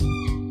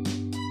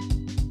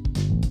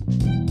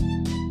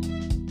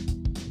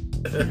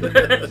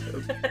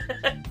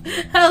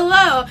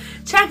Hello!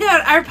 Check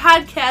out our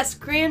podcast,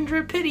 Grand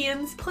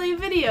Rapidians Play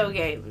Video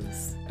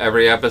Games.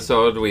 Every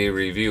episode, we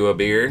review a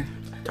beer.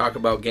 Talk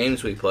about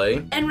games we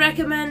play. And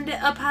recommend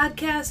a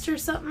podcast or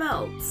something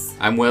else.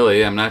 I'm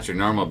Willie. I'm not your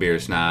normal beer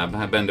snob.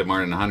 I've been to more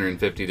than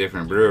 150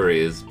 different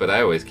breweries, but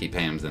I always keep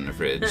hams in the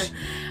fridge.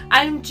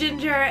 I'm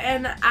Ginger,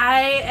 and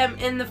I am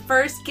in the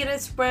first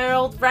Guinness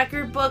World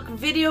Record Book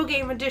video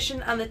game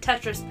edition on the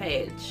Tetris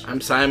page. I'm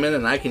Simon,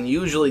 and I can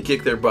usually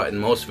kick their butt in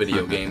most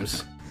video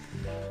games.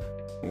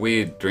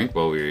 We drink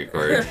while we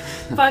record.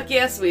 Fuck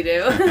yes, we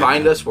do.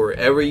 Find us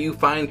wherever you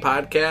find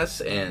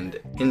podcasts, and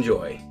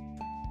enjoy.